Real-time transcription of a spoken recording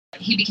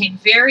He became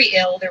very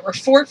ill. There were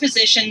 4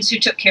 physicians who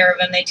took care of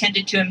him. They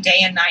tended to him day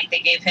and night. They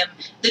gave him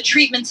the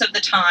treatments of the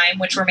time,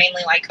 which were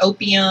mainly like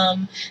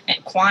opium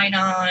and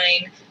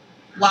quinine,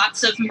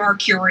 lots of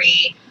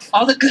mercury,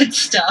 all the good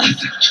stuff.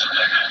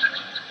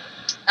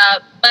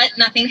 But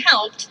nothing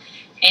helped,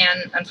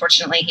 and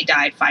unfortunately he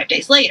died 5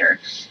 days later.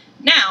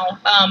 Now,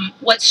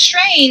 what's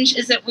strange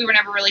is that we were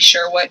never really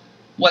sure what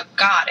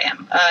got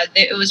him.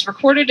 It was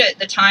reported at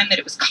the time that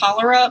it was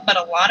cholera, but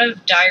a lot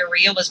of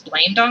diarrhea was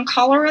blamed on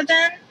cholera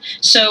then.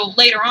 So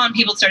later on,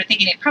 people started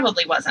thinking it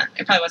probably wasn't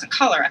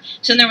cholera.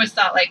 So then there was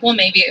thought like, well,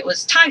 maybe it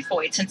was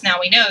typhoid, since now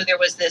we know there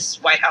was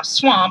this White House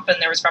swamp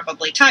and there was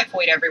probably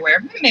typhoid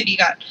everywhere. Maybe he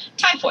got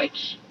typhoid.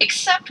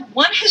 Except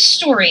one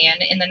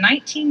historian in the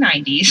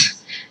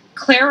 1990s,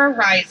 Clara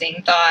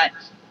Rising, thought,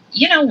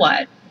 you know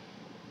what?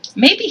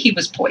 Maybe he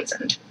was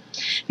poisoned.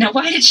 Now,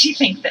 why did she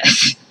think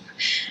this?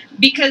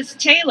 Because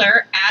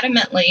Taylor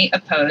adamantly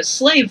opposed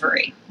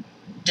slavery.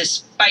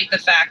 Despite the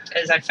fact,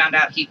 as I found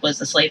out, he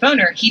was a slave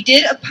owner, he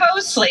did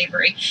oppose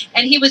slavery,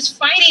 and he was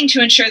fighting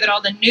to ensure that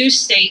all the new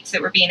states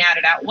that were being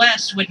added out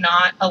west would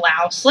not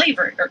allow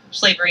slavery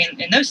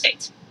in those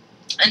states.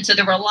 And so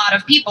there were a lot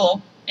of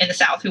people in the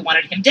South who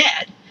wanted him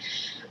dead.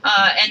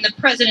 And the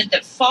president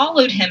that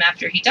followed him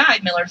after he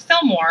died, Millard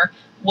Fillmore,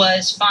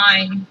 was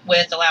fine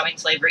with allowing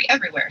slavery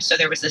everywhere. So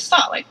there was this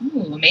thought like,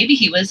 ooh, maybe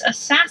he was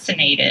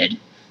assassinated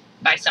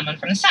by someone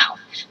from the South.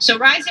 So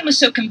Rising was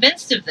so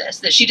convinced of this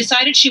that she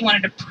decided she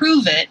wanted to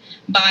prove it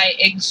by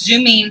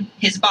exhuming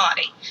his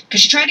body.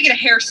 Because she tried to get a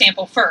hair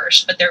sample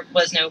first, but there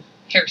was no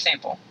hair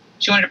sample.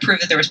 She wanted to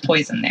prove that there was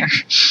poison there.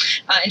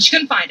 And she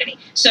couldn't find any.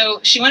 So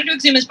she wanted to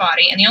exhume his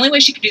body, and the only way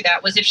she could do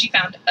that was if she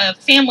found a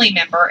family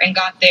member and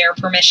got their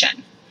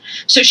permission.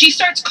 So she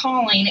starts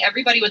calling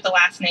everybody with the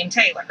last name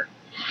Taylor.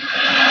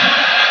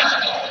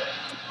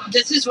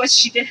 This is what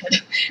she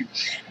did.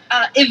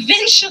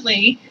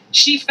 Eventually,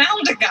 she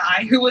found a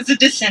guy who was a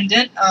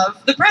descendant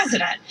of the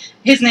president.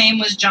 His name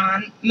was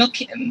John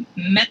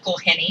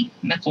McElhenney.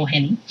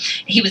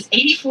 He was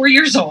 84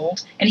 years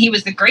old, and he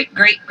was the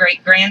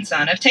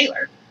great-great-great-grandson of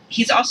Taylor.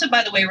 He's also,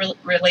 by the way,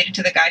 related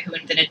to the guy who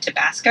invented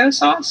Tabasco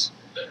sauce.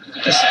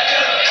 Just,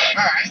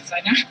 all right,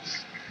 side note.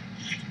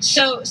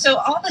 So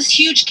all this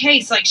huge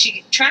case, like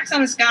she tracks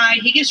on this guy,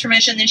 he gives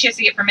permission, then she has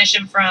to get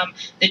permission from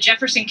the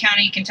Jefferson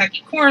County,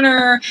 Kentucky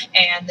coroner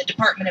and the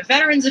Department of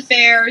Veterans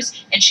Affairs,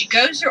 and she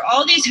goes through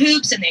all these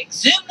hoops, and they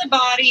exhume the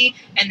body,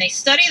 and they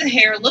study the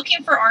hair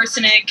looking for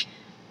arsenic,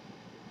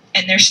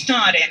 and there's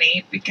not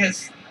any,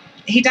 because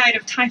he died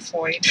of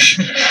typhoid.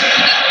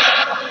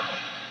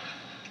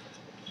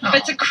 But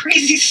it's a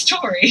crazy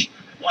story.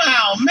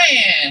 Wow,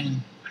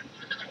 man.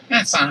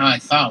 That's not how I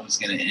thought it was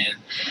going to end.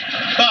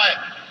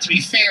 But to be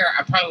fair,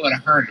 I probably would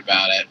have heard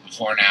about it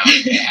before now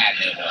if it had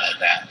been like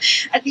that.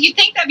 You'd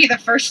think that'd be the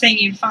first thing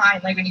you'd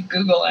find, like when you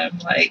Google him,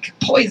 like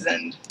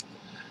poisoned.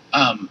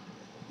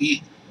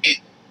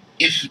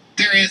 If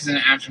there is an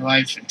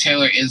afterlife and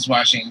Taylor is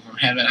watching from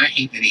heaven, I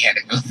hate that he had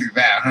to go through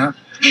that, huh?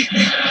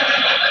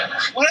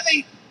 What are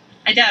they?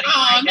 I doubt it.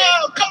 Oh,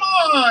 no, come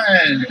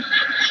on.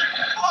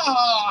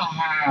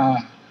 Oh,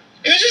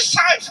 it was just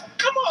time.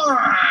 Come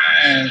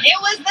on. It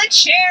was the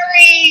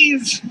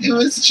cherries. It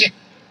was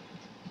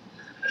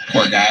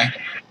Poor guy.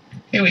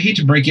 Hey, we hate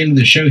to break into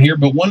the show here,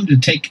 but wanted to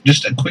take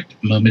just a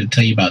quick moment to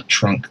tell you about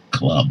Trunk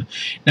Club.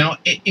 Now,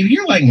 if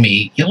you're like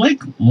me, you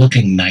like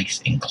looking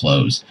nice in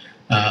clothes.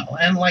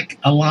 And like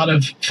a lot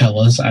of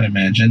fellas, I'd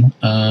imagine,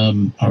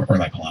 or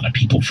like a lot of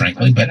people,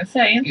 frankly. I was going to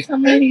say, and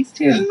some ladies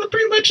too.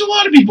 Pretty much a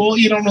lot of people,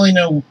 you don't really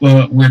know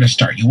where to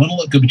start. You want to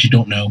look good, but you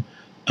don't know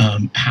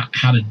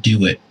how to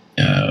do it.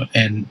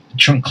 And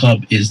Trunk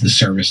Club is the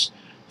service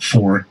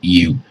for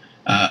you.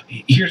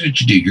 Here's what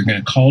you do. You're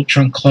going to call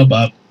Trunk Club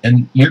up,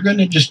 and you're going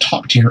to just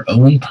talk to your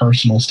own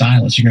personal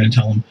stylist. You're going to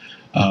tell them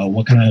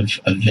what kind of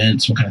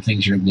events, what kind of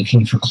things you're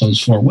looking for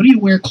clothes for. What do you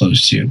wear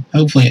clothes to?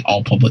 Hopefully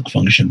all public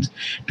functions,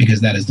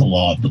 because that is the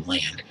law of the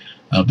land.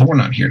 But we're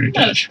not here to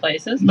judge.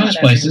 Most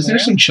places.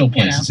 There's some chill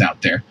places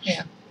out there.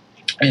 Yeah.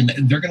 And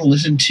they're going to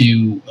listen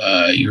to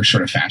your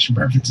sort of fashion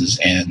preferences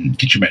and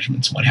get your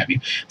measurements and what have you.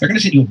 They're going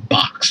to send you a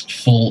box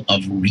full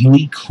of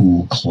really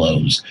cool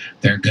clothes.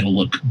 They're going to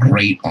look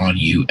great on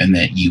you and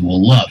that you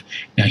will love.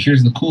 Now,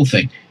 here's the cool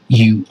thing.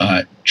 You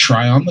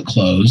try on the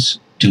clothes,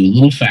 do a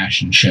little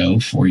fashion show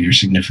for your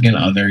significant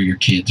other, your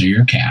kids, or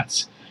your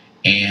cats,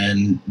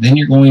 and then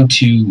you're going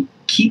to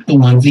keep the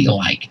ones that you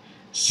like,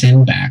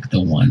 send back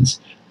the ones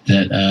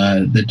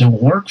that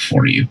don't work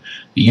for you.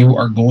 You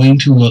are going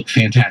to look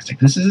fantastic.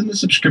 This isn't a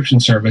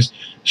subscription service.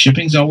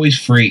 Shipping's always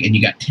free, and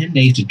you got 10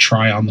 days to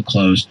try on the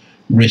clothes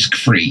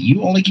risk-free.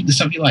 You only keep the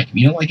stuff you like. If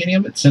you don't like any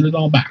of it, send it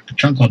all back.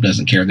 Trunk Club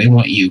doesn't care. They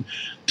want you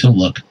to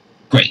look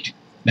great.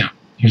 Now,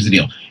 here's the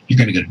deal. You're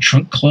going to go to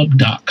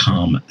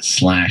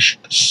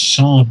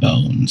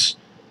trunkclub.com/sawbones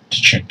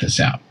to check this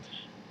out.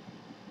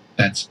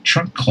 That's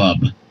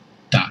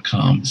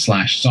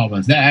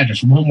trunkclub.com/sawbones. That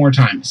address one more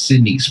time.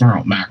 Sydney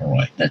Smurl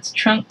McElroy. That's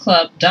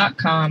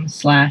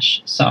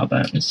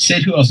trunkclub.com/sawbones.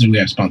 Sid, who else do we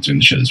have sponsoring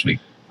the show this week?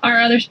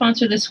 Our other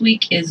sponsor this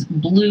week is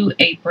Blue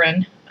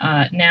Apron.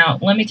 Now,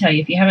 let me tell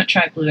you, if you haven't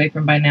tried Blue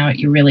Apron by now,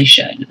 you really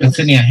should. But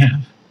Sydney, I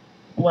have.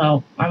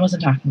 Well, I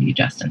wasn't talking to you,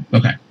 Justin.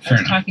 Okay, fair I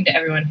was enough. talking to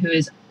everyone who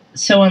is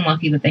so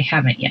unlucky that they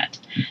haven't yet.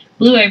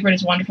 Blue Apron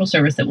is a wonderful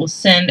service that will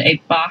send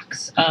a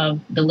box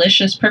of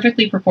delicious,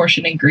 perfectly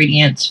proportioned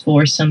ingredients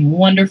for some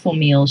wonderful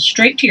meals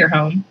straight to your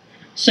home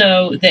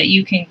so that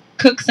you can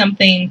cook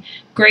something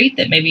great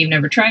that maybe you've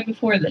never tried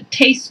before, that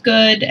tastes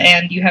good,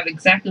 and you have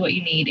exactly what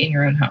you need in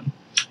your own home.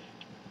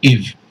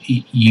 If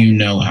you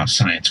know how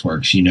science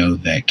works, you know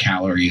that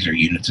calories are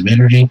units of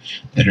energy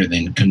that are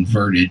then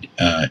converted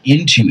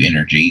into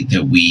energy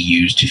that we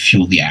use to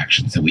fuel the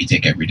actions that we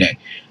take every day.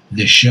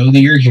 The show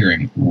that you're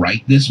hearing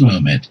right this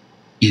moment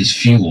is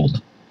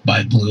fueled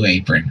by Blue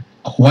Apron.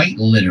 Quite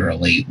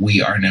literally,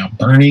 we are now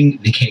burning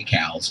the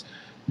cacao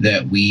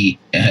that we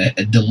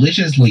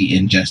deliciously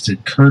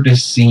ingested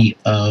courtesy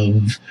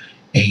of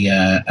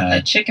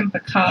a chicken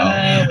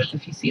piccata with a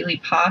fusilli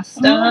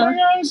pasta. Oh my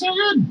God, it's so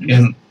good.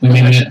 And we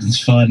made it.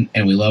 It's fun,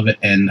 and we love it.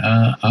 And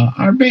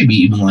our baby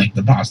even liked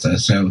the pasta,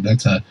 so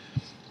that's a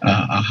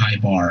high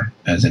bar,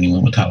 as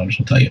anyone with toddlers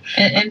will tell you.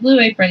 And Blue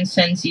Apron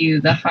sends you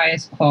the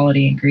highest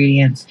quality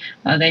ingredients.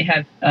 They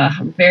have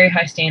very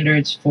high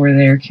standards for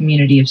their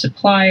community of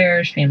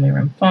suppliers,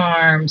 family-run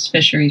farms,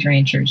 fisheries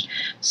ranchers.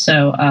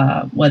 So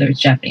whether it's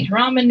Japanese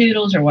ramen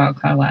noodles or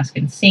wild-caught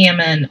Alaskan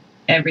salmon,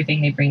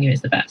 everything they bring you is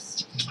the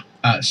best.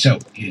 So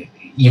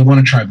you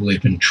want to try Blue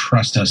Apron,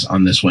 trust us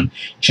on this one.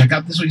 Check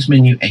out this week's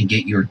menu and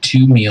get your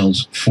 2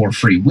 meals for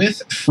free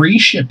with free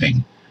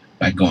shipping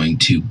by going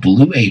to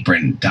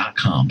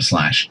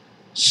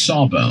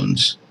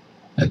blueapron.com/sawbones.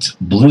 That's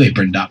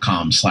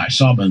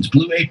blueapron.com/sawbones.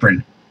 Blue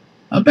Apron,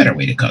 a better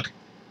way to cook.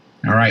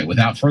 All right,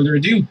 without further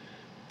ado,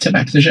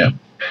 back to the show.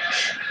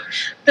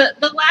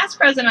 The last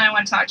president I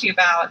want to talk to you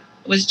about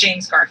was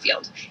James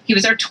Garfield. He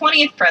was our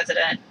 20th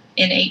president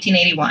in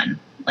 1881.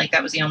 Like,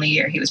 that was the only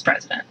year he was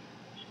president.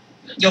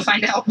 You'll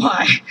find out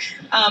why.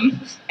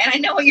 And I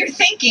know what you're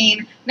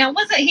thinking. Now,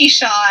 wasn't he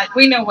shot?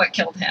 We know what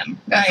killed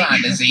him. That's right? not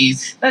a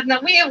disease.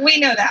 We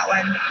know that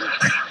one.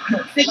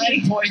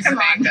 Lead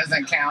poisoning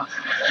doesn't count.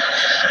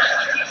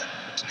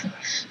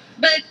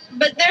 But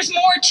there's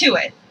more to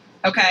it.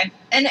 Okay.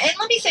 And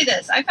let me say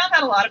this. I found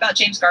out a lot about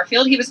James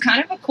Garfield. He was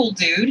kind of a cool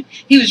dude.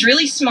 He was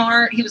really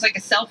smart. He was like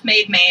a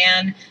self-made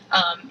man.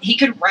 He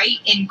could write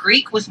in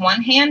Greek with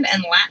one hand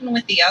and Latin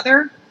with the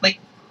other, like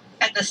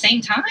at the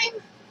same time.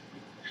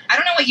 I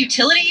don't know what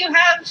utility you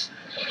have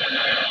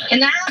in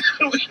that.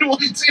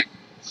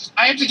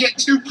 I have to get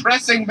 2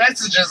 pressing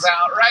messages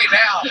out right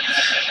now.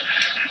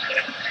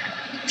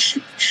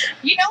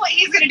 You know what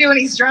he's going to do when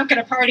he's drunk at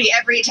a party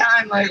every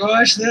time? Like,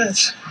 watch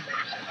this.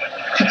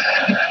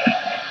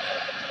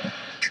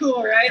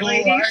 Cool, right, Cool,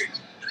 ladies? right?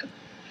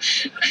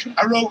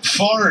 I wrote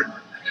fart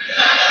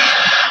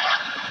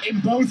in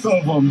both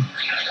of them.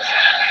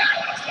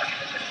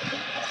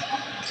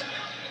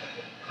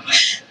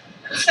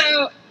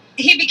 So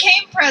he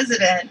became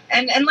president,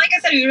 and like I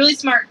said, he was a really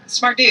smart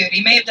dude.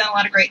 He may have done a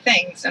lot of great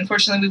things.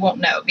 Unfortunately, we won't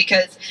know,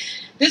 because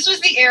this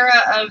was the era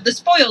of the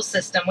spoils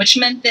system, which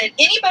meant that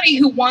anybody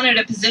who wanted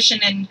a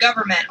position in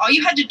government, all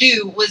you had to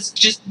do was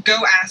just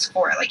go ask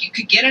for it. Like, you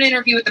could get an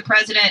interview with the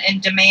president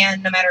and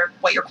demand, no matter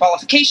what your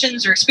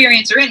qualifications or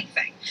experience or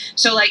anything.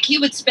 So, like, he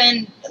would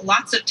spend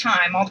lots of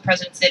time, all the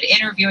presidents did,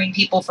 interviewing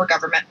people for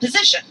government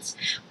positions.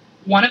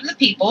 One of the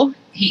people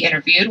he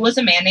interviewed was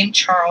a man named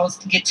Charles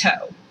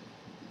Guiteau.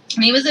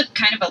 And he was a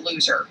kind of a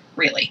loser,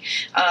 really.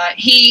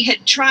 He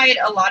had tried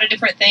a lot of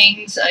different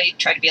things. He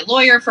tried to be a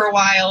lawyer for a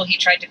while. He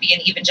tried to be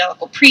an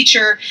evangelical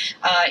preacher.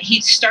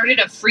 He started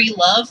a free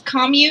love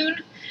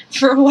commune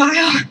for a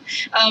while.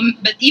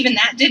 But even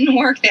that didn't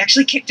work. They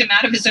actually kicked him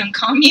out of his own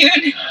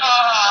commune.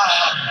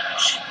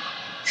 I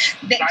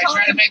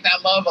tried to make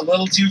that love a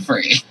little too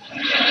free.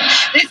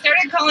 They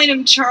started calling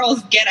him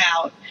Charles Get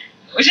Out,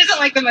 which isn't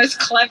like the most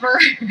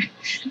clever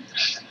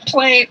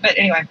play, but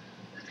anyway.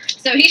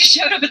 So he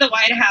showed up at the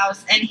White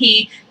House and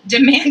he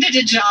demanded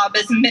a job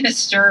as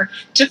minister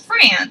to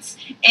France.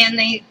 And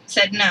they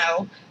said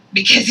no,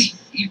 because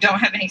you don't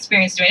have any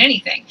experience doing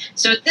anything.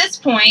 So at this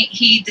point,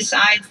 he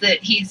decides that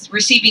he's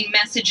receiving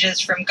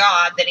messages from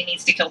God that he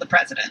needs to kill the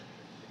president,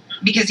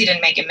 because he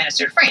didn't make him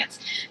minister to France.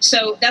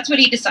 So that's what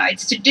he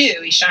decides to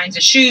do. He shines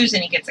his shoes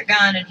and he gets a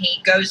gun and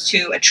he goes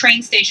to a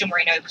train station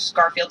where he knows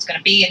Garfield's going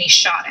to be, and he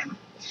shot him.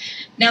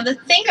 Now, the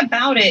thing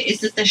about it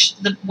is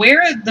that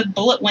where the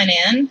bullet went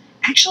in,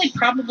 actually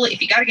probably, if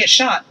you got to get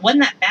shot,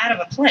 wasn't that bad of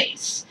a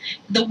place.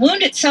 The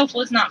wound itself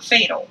was not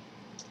fatal.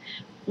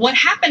 What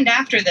happened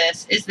after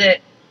this is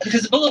that,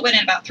 because the bullet went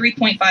in about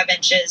 3.5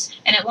 inches,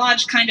 and it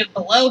lodged kind of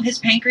below his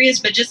pancreas,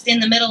 but just in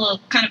the middle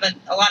of kind of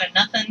a lot of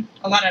nothing,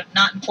 a lot of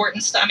not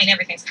important stuff. I mean,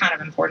 everything's kind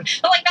of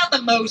important, but like not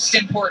the most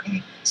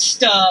important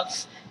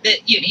stuff that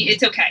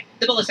it's okay.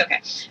 The bullet's okay.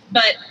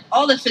 But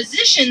all the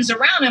physicians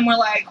around him were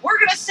like, we're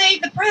going to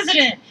save the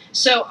president.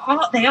 So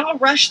they all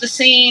rush the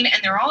scene, and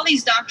there are all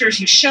these doctors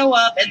who show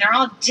up, and they're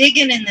all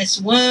digging in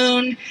this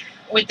wound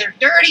with their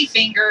dirty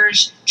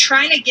fingers,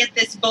 trying to get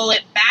this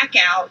bullet back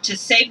out to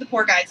save the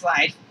poor guy's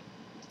life.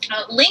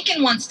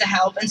 Lincoln wants to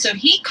help, and so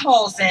he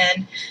calls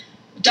in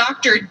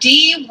Dr.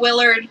 D.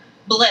 Willard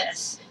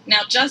Bliss.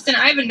 Now, Justin,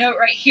 I have a note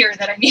right here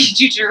that I need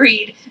you to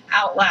read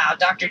out loud.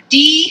 Dr.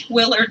 D.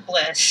 Willard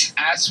Bliss.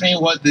 Ask me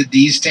what the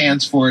D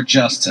stands for,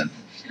 Justin.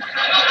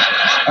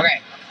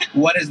 Okay,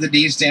 what does the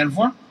D stand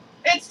for?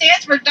 It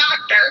stands for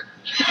doctor.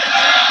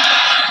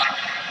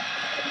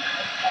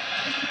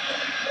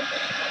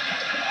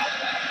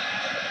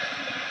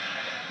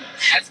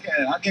 That's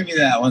good. I'll give you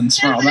that one,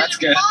 Smurl. That's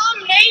good.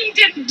 Mom named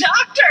him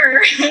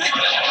Doctor.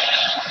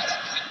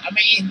 I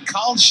mean,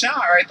 called shot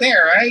right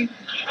there, right?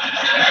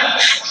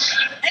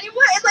 And it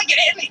was like,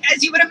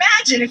 as you would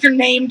imagine, if you're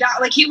named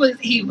like he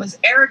was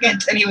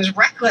arrogant and he was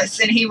reckless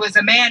and he was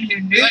a man who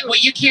knew. Like, well,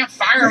 you can't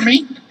fire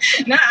me.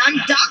 No, I'm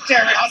Doctor.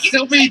 I'll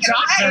still be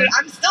Doctor.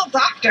 I'm still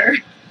Doctor.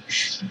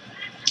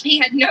 He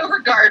had no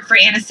regard for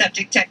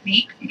antiseptic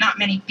technique. Not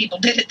many people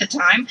did at the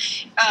time,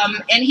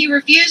 and he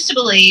refused to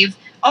believe.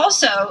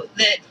 Also,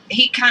 that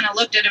he kind of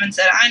looked at him and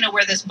said, "I know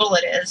where this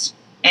bullet is,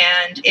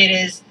 and it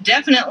is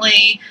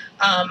definitely."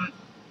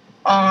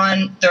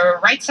 On the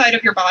right side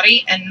of your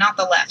body and not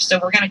the left. So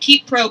we're going to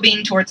keep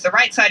probing towards the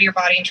right side of your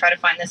body and try to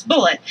find this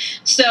bullet.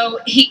 So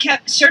he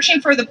kept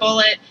searching for the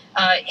bullet.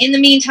 In the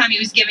meantime, he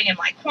was giving him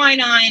like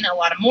quinine, a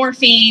lot of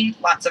morphine,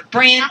 lots of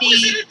brandy. How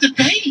was it a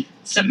debate?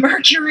 Some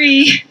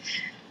mercury.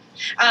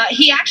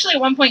 He actually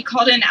at one point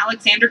called in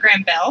Alexander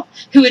Graham Bell,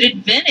 who had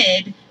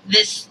invented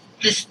this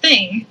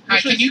thing. Hi,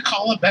 can you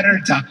call a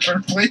better doctor,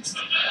 please?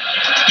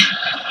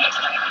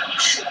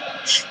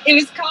 It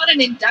was called an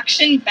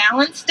induction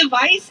balance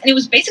device, and it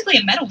was basically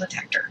a metal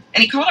detector.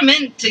 And he called him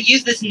in to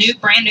use this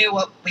brand new,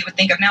 what we would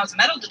think of now as a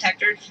metal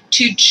detector,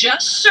 to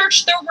just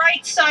search the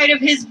right side of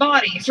his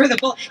body for the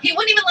bullet. He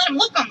wouldn't even let him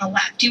look on the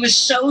left. He was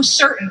so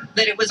certain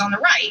that it was on the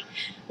right.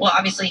 Well,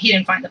 obviously, he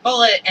didn't find the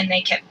bullet, and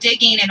they kept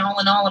digging, and all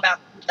in all, about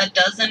a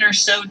dozen or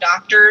so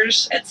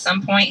doctors at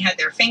some point had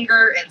their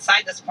finger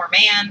inside this poor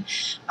man.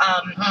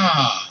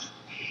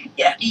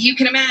 Yeah, you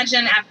can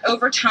imagine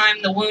over time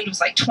the wound was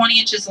like 20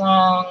 inches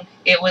long.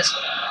 It was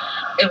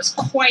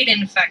quite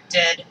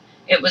infected.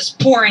 It was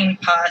pouring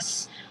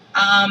pus.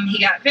 He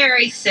got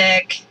very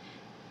sick,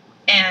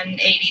 and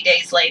 80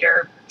 days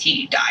later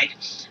he died,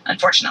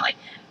 unfortunately.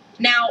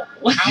 Now,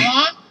 how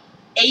long?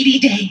 80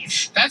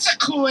 days. That's a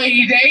cool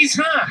 80 days,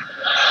 huh?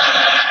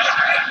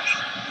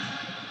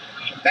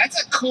 That's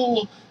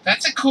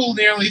a cool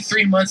nearly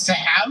 3 months to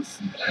have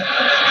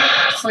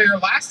for your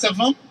last of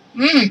them.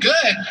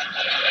 Good.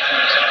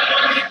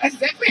 That's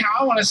definitely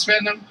how I want to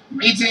spend them.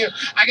 Me too.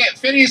 I get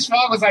Phineas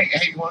Fogg was like,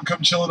 "Hey, you want to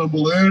come chill in a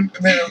balloon?"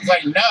 And then it was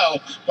like, "No.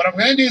 What I'm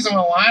going to do is I'm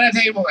going to line a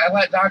table and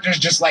let doctors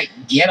just like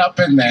get up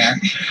in there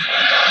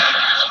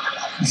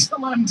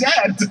until I'm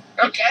dead."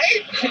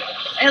 Okay.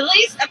 At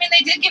least, I mean,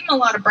 they did give him a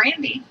lot of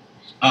brandy.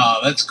 Oh,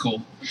 that's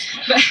cool.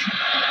 But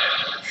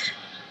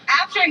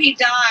after he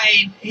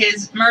died,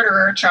 his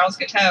murderer, Charles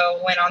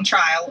Guiteau, went on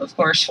trial, of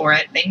course, for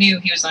it. They knew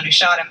he was the one who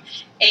shot him.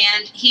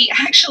 And he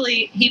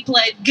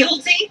pled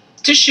guilty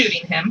to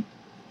shooting him.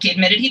 He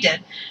admitted he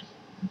did.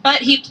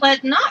 But he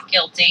pled not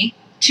guilty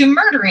to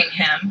murdering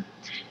him.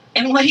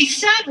 And what he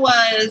said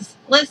was,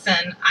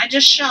 listen, I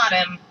just shot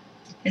him.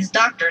 His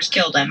doctors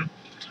killed him.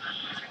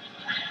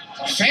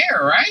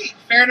 Fair, right?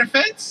 Fair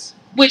defense?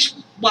 Which,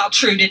 while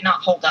true, did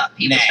not hold up.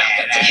 He was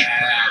found guilty.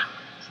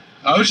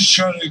 I was just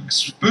trying to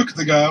spook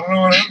the guy. I don't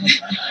know what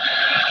happened.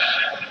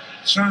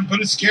 Just trying to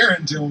put a scare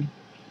into him.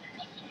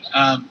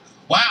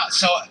 Wow,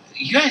 so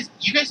you guys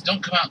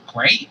don't come out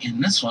great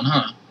in this one,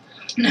 huh?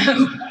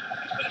 No.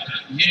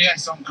 You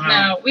guys don't come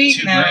out too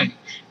great.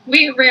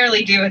 We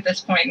rarely do at this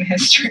point in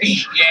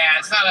history. Yeah,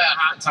 it's not a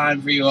hot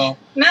time for you all.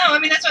 No, I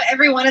mean, that's what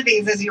every one of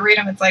these, as you read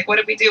them, it's like, what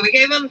did we do? We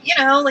gave him,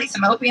 like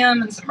some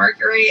opium and some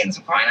mercury and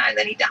some quinine,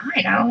 then he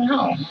died. I don't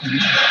know.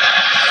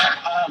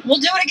 We'll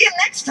do it again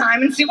next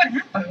time and see what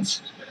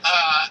happens.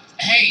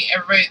 Hey,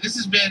 everybody, this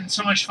has been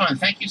so much fun.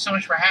 Thank you so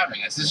much for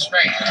having us. This is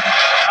great.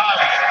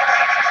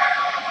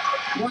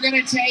 We're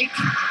going to take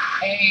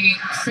a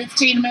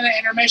 15-minute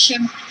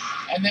intermission,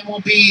 and then we'll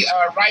be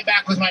right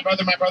back with My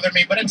Brother, and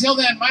Me. But until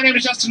then, my name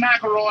is Justin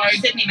McElroy.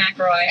 Sydney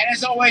McElroy. And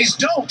as always,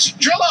 don't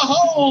drill a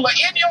hole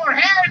in your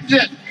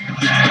head.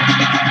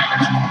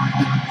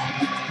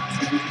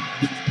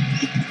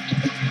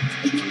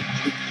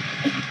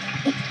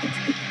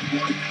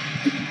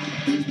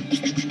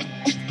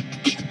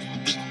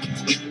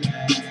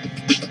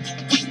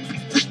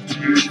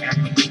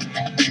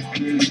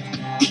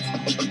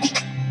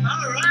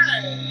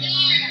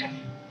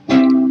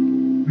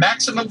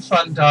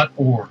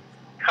 MaximumFun.org.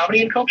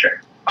 Comedy and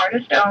culture.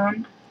 Artist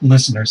owned.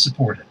 Listener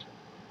supported.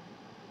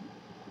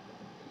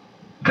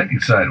 Thinking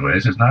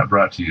Sideways is not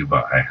brought to you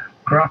by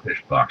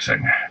Crawfish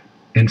Boxing.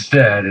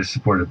 Instead, is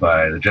supported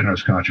by the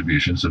generous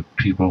contributions of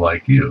people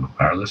like you,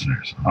 our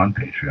listeners, on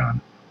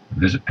Patreon.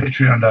 Visit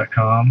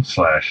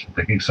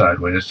patreon.com/Thinking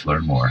Sideways to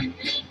learn more.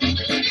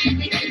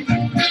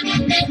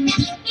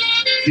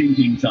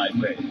 Thinking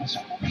Sideways.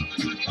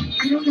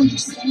 I don't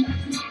understand.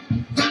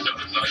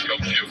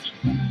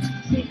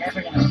 You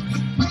never know.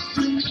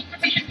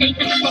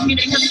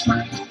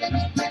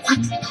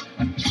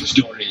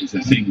 Stories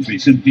of things we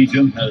simply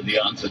don't know the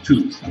answer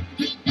to.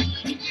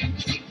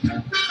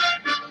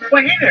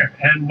 Well, hey there,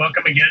 and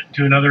welcome again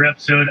to another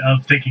episode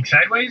of Thinking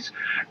Sideways.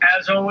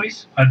 As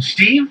always, I'm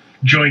Steve,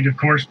 joined, of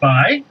course,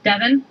 by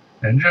Devin?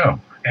 And Joe.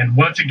 And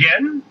once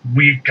again,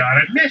 we've got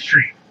a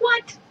mystery.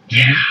 What?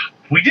 Yeah,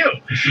 we do.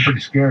 This is a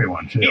pretty scary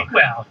one, too.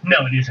 Well,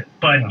 no, it isn't.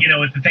 But, Yeah. you know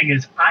what the thing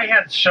is? I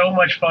had so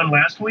much fun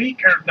last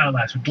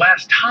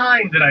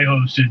time that I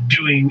hosted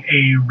doing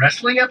a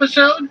wrestling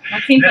episode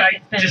That seems that like I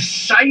it's been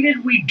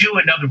decided we'd do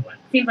another one.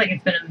 seems like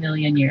it's been a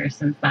million years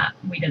since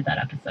we did that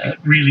episode. It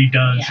really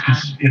does, Yeah.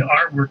 because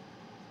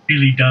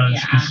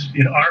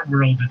in our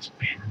world, it's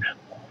been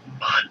a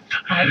month.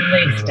 At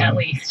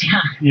least,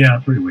 yeah. Yeah.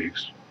 3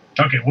 weeks.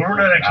 Okay, well, we're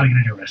not actually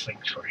going to do a wrestling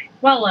story,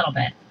 Well, a little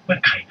bit.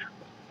 but kind of.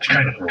 It's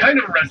kind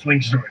of a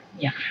wrestling story.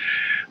 Yeah.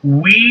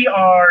 We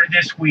are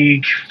this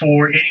week,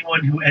 for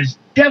anyone who, as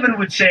Devin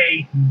would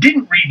say,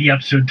 didn't read the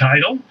episode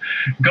title,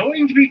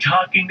 going to be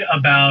talking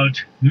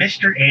about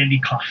Mr. Andy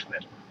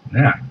Kaufman.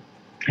 Yeah.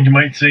 And you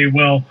might say,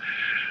 well,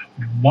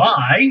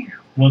 why?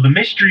 Well, the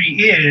mystery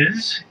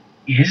is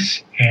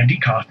Andy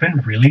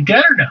Kaufman really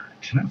dead or not?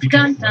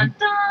 Dun, dun,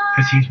 dun.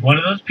 Because he's one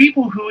of those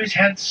people who has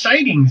had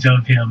sightings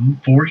of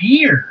him for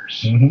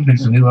years. Mm-hmm.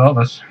 He's the new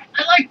Elvis.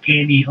 I like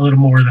Andy a little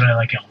more than I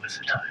like Elvis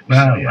at times. Oh,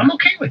 So yeah. I'm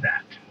okay with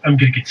that. I'm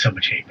going to get so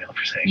much hate mail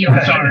for saying You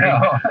that. are. Sorry.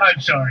 No. I'm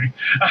sorry.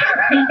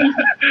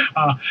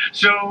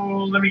 So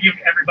let me give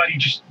everybody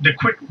just the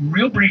quick,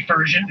 real brief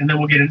version, and then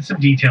we'll get into some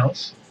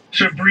details.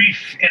 So a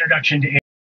brief introduction to